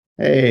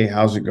Hey,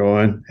 how's it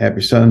going?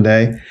 Happy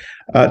Sunday.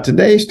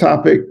 Today's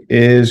topic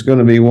is going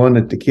to be one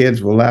that the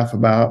kids will laugh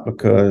about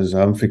because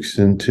I'm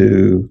fixing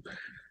to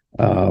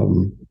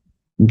um,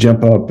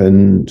 jump up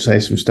and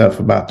say some stuff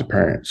about the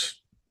parents.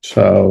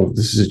 So,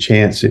 this is a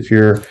chance if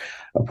you're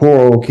a poor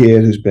old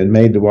kid who's been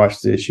made to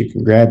watch this, you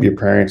can grab your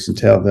parents and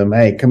tell them,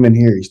 hey, come in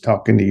here. He's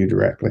talking to you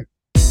directly.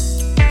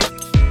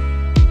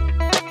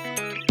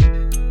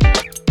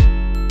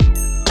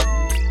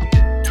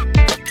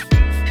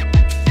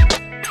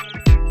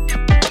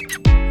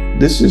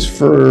 This is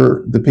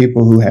for the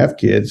people who have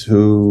kids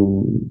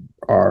who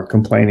are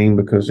complaining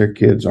because their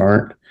kids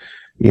aren't,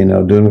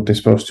 doing what they're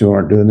supposed to,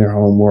 aren't doing their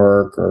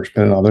homework, or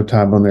spending all their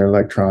time on their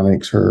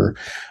electronics, or,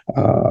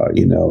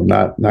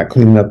 not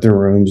cleaning up their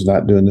rooms,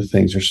 not doing the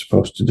things they're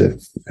supposed to do.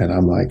 And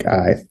I'm like,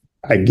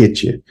 I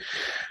get you.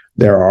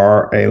 There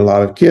are a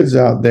lot of kids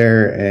out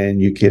there, and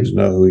you kids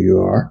know who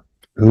you are,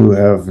 who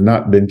have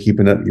not been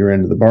keeping up your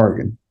end of the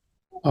bargain.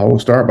 I will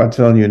start by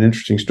telling you an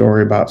interesting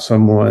story about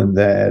someone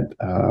that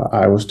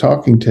I was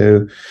talking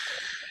to,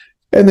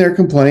 and their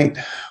complaint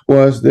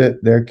was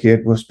that their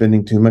kid was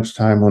spending too much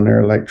time on their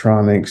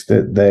electronics,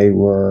 that they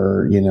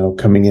were,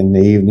 coming in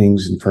the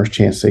evenings, and first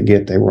chance they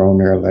get, they were on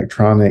their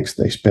electronics.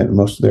 They spent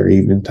most of their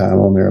evening time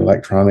on their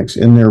electronics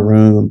in their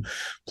room,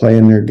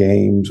 playing their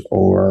games,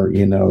 or,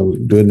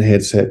 doing the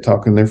headset,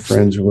 talking to their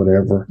friends or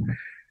whatever.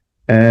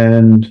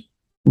 And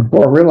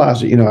before I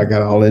realized it, I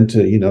got all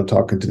into,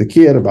 talking to the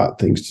kid about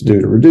things to do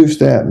to reduce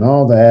that and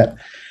all that.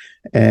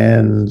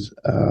 And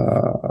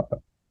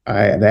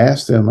I had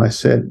asked them, I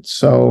said,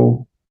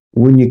 so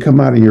when you come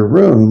out of your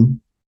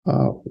room,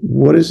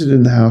 what is it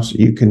in the house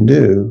that you can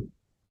do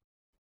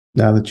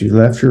now that you've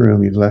left your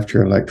room, you've left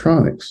your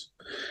electronics?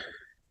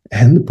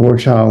 And the poor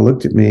child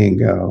looked at me and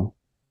go,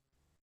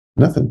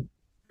 nothing.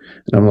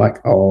 And I'm like,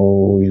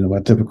 oh, my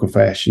typical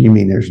fashion. You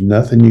mean there's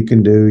nothing you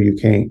can do? You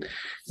can't,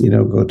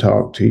 go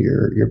talk to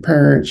your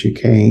parents. You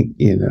can't,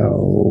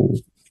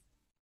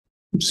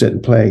 sit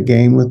and play a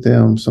game with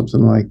them,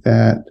 something like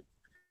that.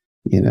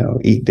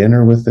 Eat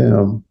dinner with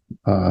them.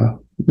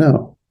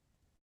 No.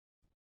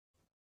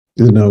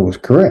 The no was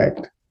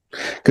correct.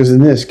 Because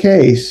in this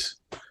case,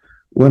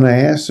 when I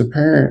asked the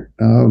parent,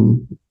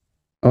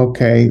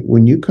 okay,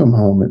 when you come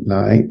home at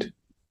night,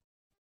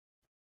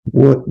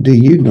 what do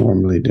you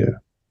normally do?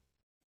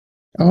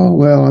 Oh,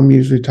 well, I'm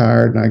usually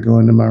tired and I go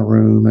into my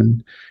room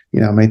and,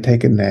 I may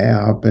take a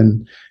nap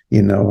and,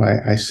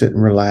 I sit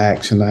and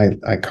relax and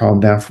I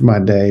calm down for my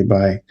day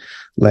by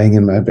laying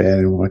in my bed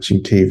and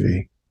watching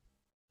TV.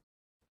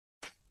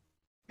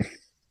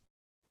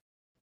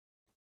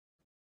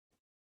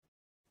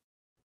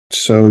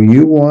 So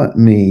you want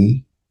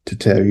me to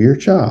tell your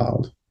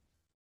child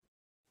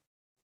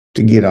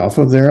to get off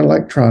of their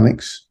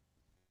electronics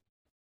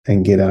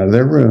and get out of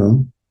their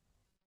room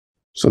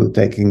so that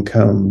they can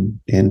come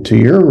into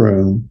your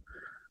room,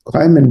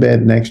 climb in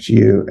bed next to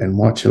you, and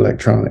watch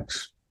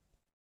electronics.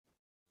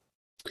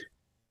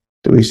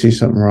 Do we see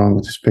something wrong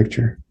with this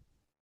picture?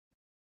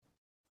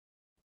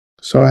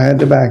 So I had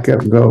to back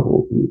up and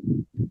go,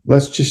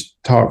 let's just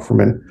talk for a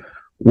minute.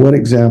 What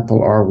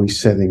example are we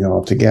setting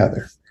all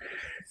together?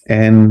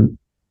 And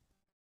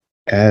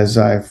as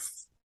I've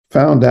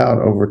found out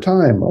over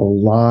time, a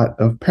lot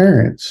of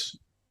parents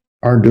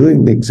are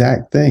doing the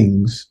exact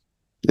things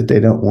that they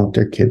don't want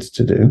their kids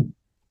to do.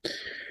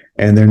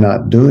 And they're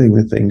not doing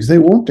the things they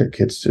want their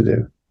kids to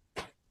do.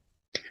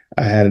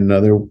 I had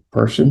another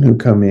person who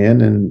come in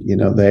and,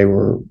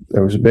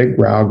 there was a big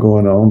row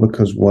going on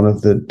because one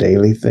of the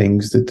daily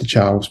things that the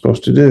child was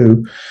supposed to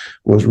do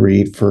was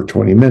read for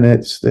 20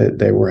 minutes, that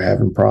they were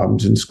having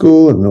problems in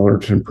school. And in order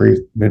to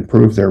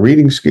improve their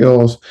reading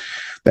skills,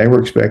 they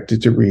were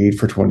expected to read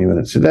for 20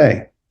 minutes a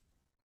day.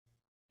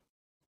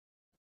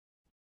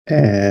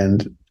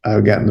 And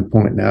I've gotten to the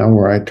point now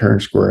where I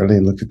turned squarely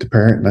and looked at the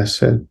parent and I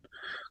said,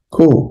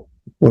 cool,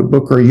 what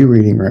book are you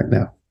reading right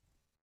now?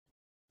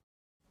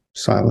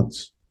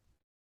 Silence.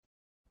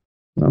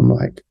 And I'm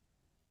like,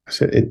 I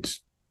said,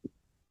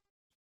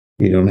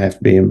 you don't have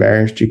to be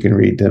embarrassed. You can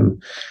read them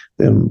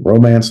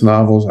romance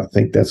novels. I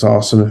think that's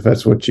awesome if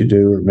that's what you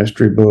do, or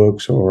mystery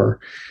books, or,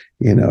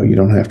 you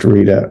don't have to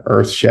read a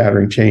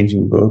earth-shattering,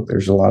 changing book.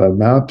 There's a lot of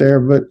them out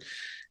there, but,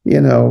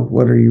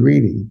 what are you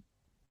reading?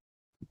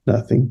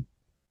 Nothing.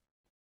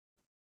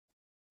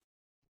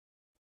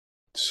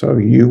 So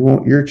you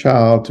want your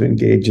child to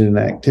engage in an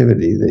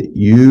activity that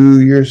you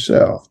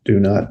yourself do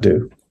not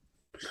do.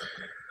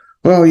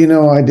 Well,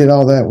 I did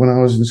all that when I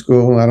was in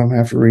school and I don't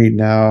have to read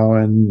now.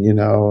 And,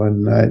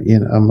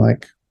 I'm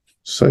like,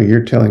 so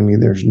you're telling me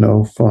there's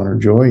no fun or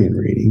joy in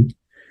reading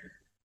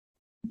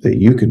that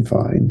you can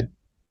find.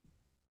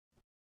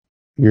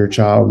 Your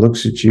child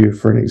looks at you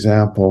for an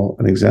example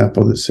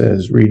that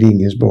says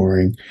reading is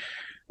boring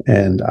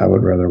and I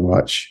would rather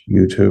watch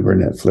YouTube or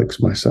Netflix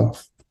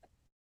myself.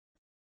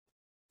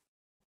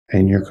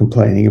 And you're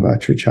complaining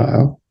about your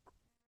child.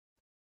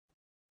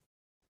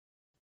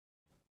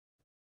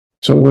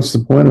 So what's the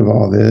point of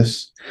all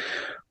this?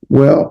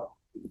 Well,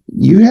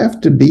 you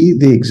have to be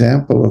the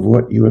example of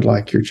what you would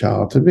like your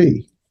child to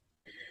be.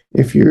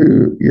 If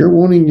you're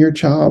wanting your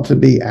child to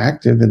be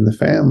active in the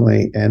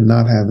family and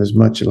not have as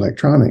much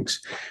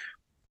electronics,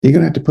 you're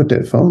going to have to put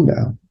that phone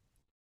down.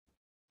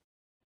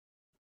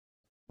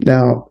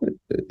 Now,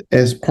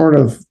 as part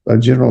of a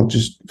general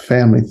just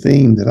family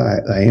theme that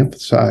I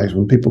emphasize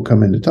when people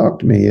come in to talk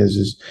to me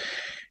is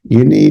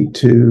you need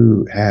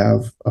to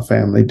have a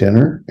family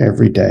dinner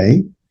every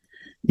day.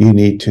 You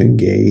need to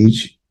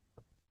engage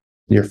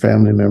your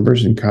family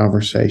members in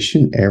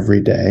conversation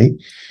every day.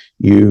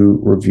 You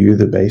review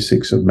the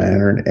basics of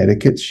manner and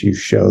etiquettes. You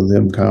show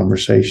them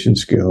conversation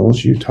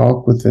skills. You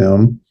talk with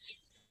them.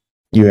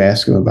 You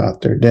ask them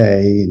about their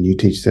day, and you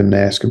teach them to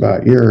ask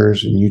about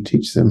yours, and you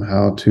teach them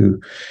how to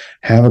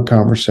have a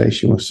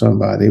conversation with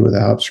somebody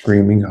without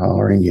screaming,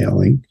 hollering,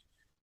 yelling.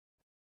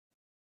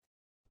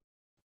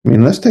 I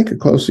mean, let's take a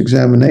close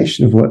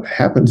examination of what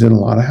happens in a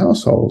lot of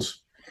households.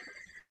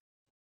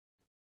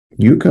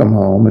 You come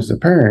home as a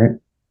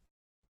parent,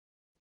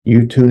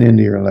 you tune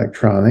into your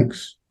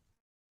electronics,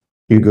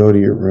 you go to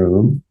your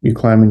room, you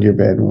climb into your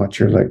bed and watch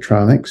your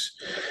electronics.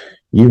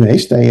 You may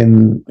stay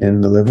in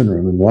the living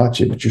room and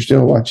watch it, but you're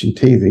still watching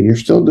TV. You're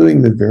still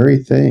doing the very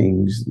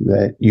things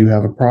that you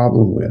have a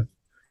problem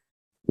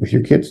with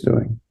your kids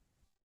doing.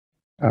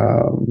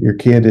 Your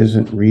kid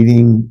isn't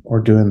reading or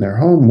doing their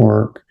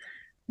homework.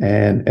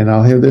 And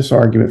I'll hear this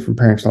argument from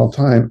parents all the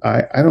time.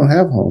 I don't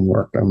have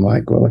homework. I'm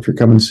like, well, if you're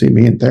coming to see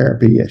me in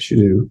therapy, yes, you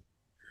do.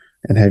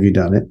 And have you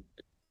done it?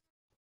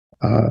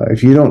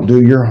 If you don't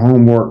do your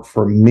homework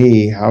for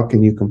me, how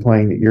can you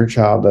complain that your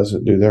child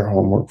doesn't do their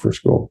homework for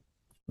school?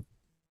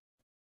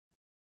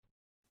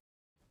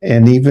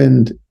 And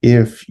even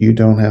if you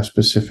don't have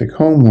specific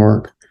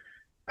homework,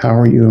 how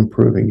are you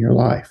improving your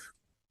life?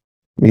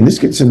 I mean, this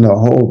gets into a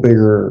whole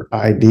bigger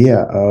idea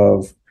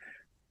of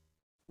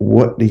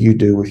what do you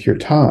do with your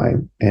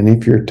time? And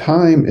if your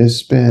time is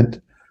spent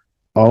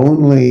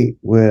only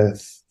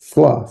with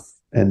fluff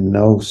and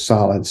no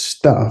solid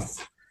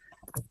stuff,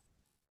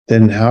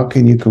 then how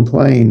can you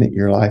complain that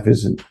your life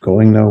isn't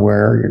going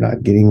nowhere, you're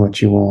not getting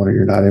what you want, or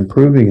you're not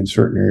improving in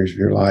certain areas of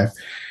your life?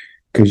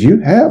 Because you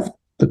have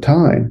the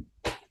time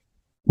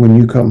when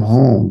you come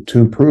home to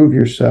improve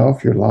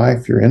yourself, your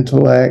life, your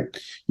intellect,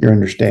 your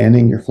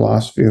understanding, your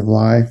philosophy of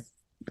life.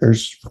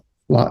 There's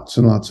lots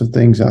and lots of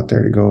things out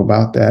there to go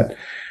about that.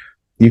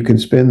 You can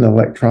spend the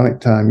electronic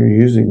time you're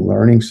using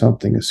learning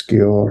something, a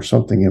skill or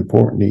something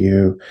important to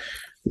you.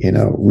 You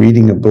know,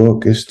 reading a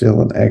book is still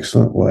an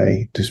excellent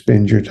way to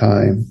spend your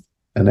time,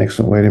 an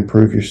excellent way to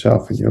improve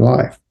yourself in your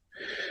life.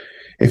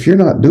 If you're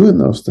not doing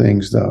those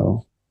things,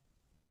 though,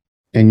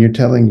 and you're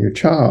telling your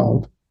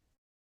child,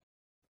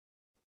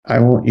 I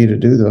want you to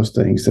do those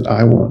things that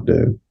I won't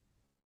do.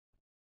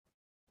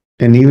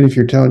 And even if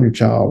you're telling your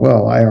child,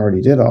 well, I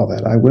already did all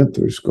that, I went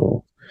through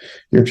school,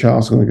 your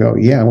child's going to go,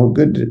 yeah, what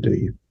good did it do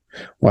you?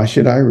 Why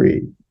should I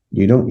read?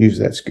 You don't use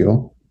that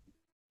skill.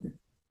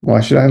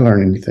 Why should I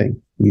learn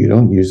anything? You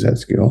don't use that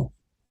skill.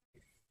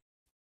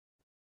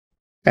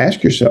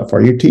 Ask yourself,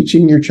 are you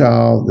teaching your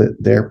child that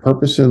their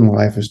purpose in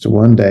life is to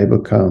one day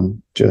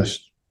become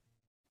just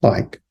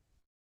like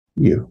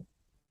you?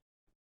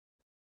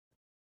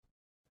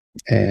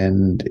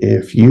 And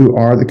if you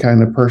are the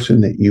kind of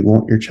person that you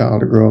want your child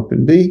to grow up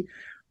and be,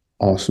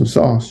 awesome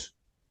sauce.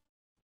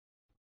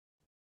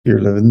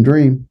 You're living the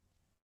dream.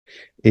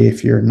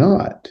 If you're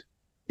not,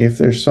 if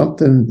there's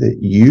something that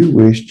you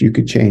wished you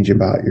could change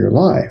about your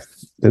life,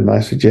 then my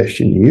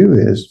suggestion to you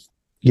is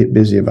get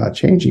busy about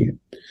changing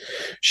it.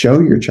 Show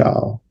your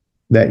child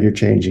that you're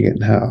changing it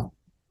and how.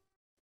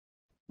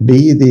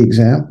 Be the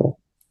example.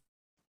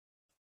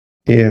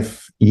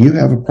 If you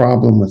have a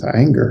problem with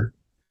anger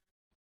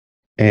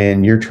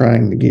and you're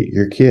trying to get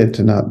your kid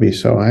to not be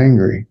so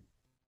angry,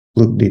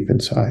 look deep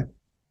inside.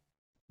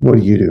 What are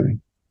you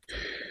doing?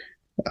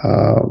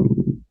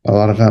 A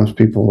lot of times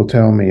people will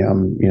tell me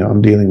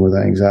I'm dealing with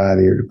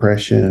anxiety or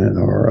depression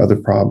or other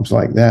problems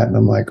like that. And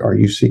I'm like, are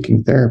you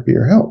seeking therapy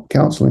or help,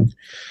 counseling?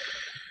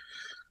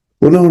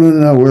 Well,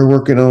 no. We're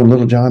working on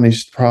little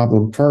Johnny's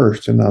problem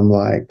first. And I'm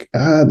like,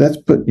 that's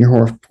putting your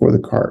horse before the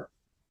cart.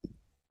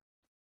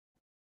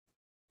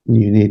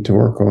 You need to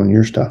work on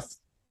your stuff.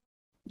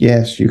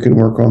 Yes, you can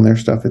work on their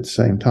stuff at the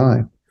same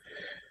time,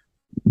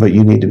 but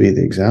you need to be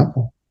the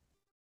example.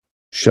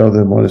 Show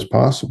them what is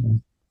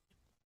possible.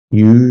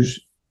 Use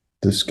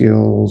the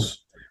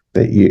skills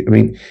that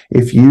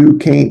if you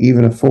can't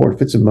even afford,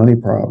 if it's a money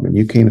problem and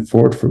you can't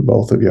afford for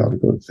both of y'all to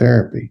go to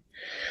therapy,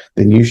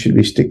 then you should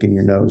be sticking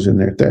your nose in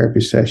their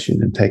therapy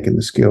session and taking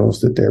the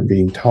skills that they're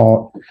being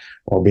taught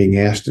or being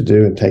asked to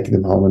do and taking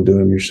them home and doing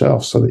them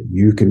yourself so that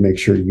you can make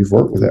sure you've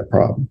worked with that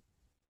problem.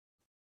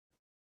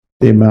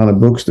 The amount of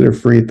books that are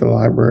free at the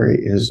library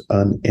is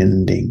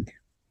unending.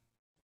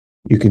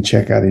 You can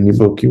check out any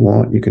book you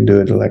want. You can do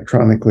it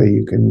electronically.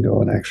 You can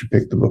go and actually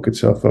pick the book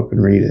itself up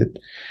and read it.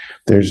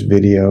 There's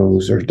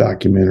videos, there's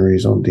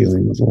documentaries on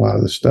dealing with a lot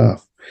of the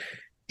stuff.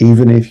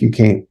 Even if you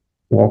can't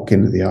walk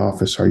into the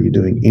office, are you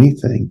doing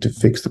anything to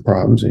fix the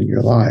problems in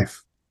your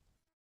life?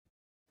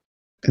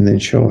 And then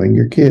showing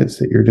your kids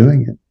that you're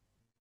doing it.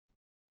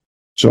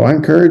 So I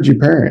encourage you,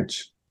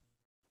 parents,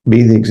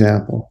 be the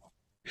example.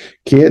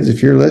 Kids,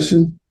 if you're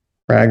listening,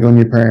 brag on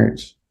your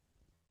parents.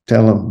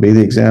 Tell them, be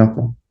the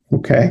example,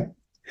 okay?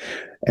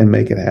 And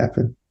make it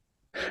happen.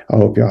 I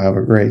hope y'all have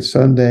a great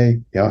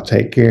Sunday. Y'all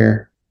take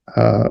care.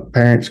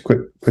 Parents, quit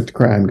the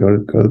crying. Go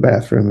to the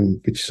bathroom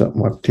and get you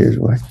something, wipe the tears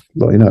away.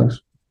 Blow your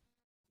nose.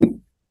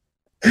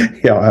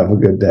 Y'all have a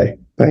good day.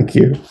 Thank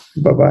you.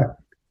 Bye bye.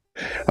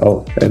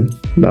 Oh, and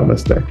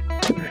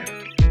namaste.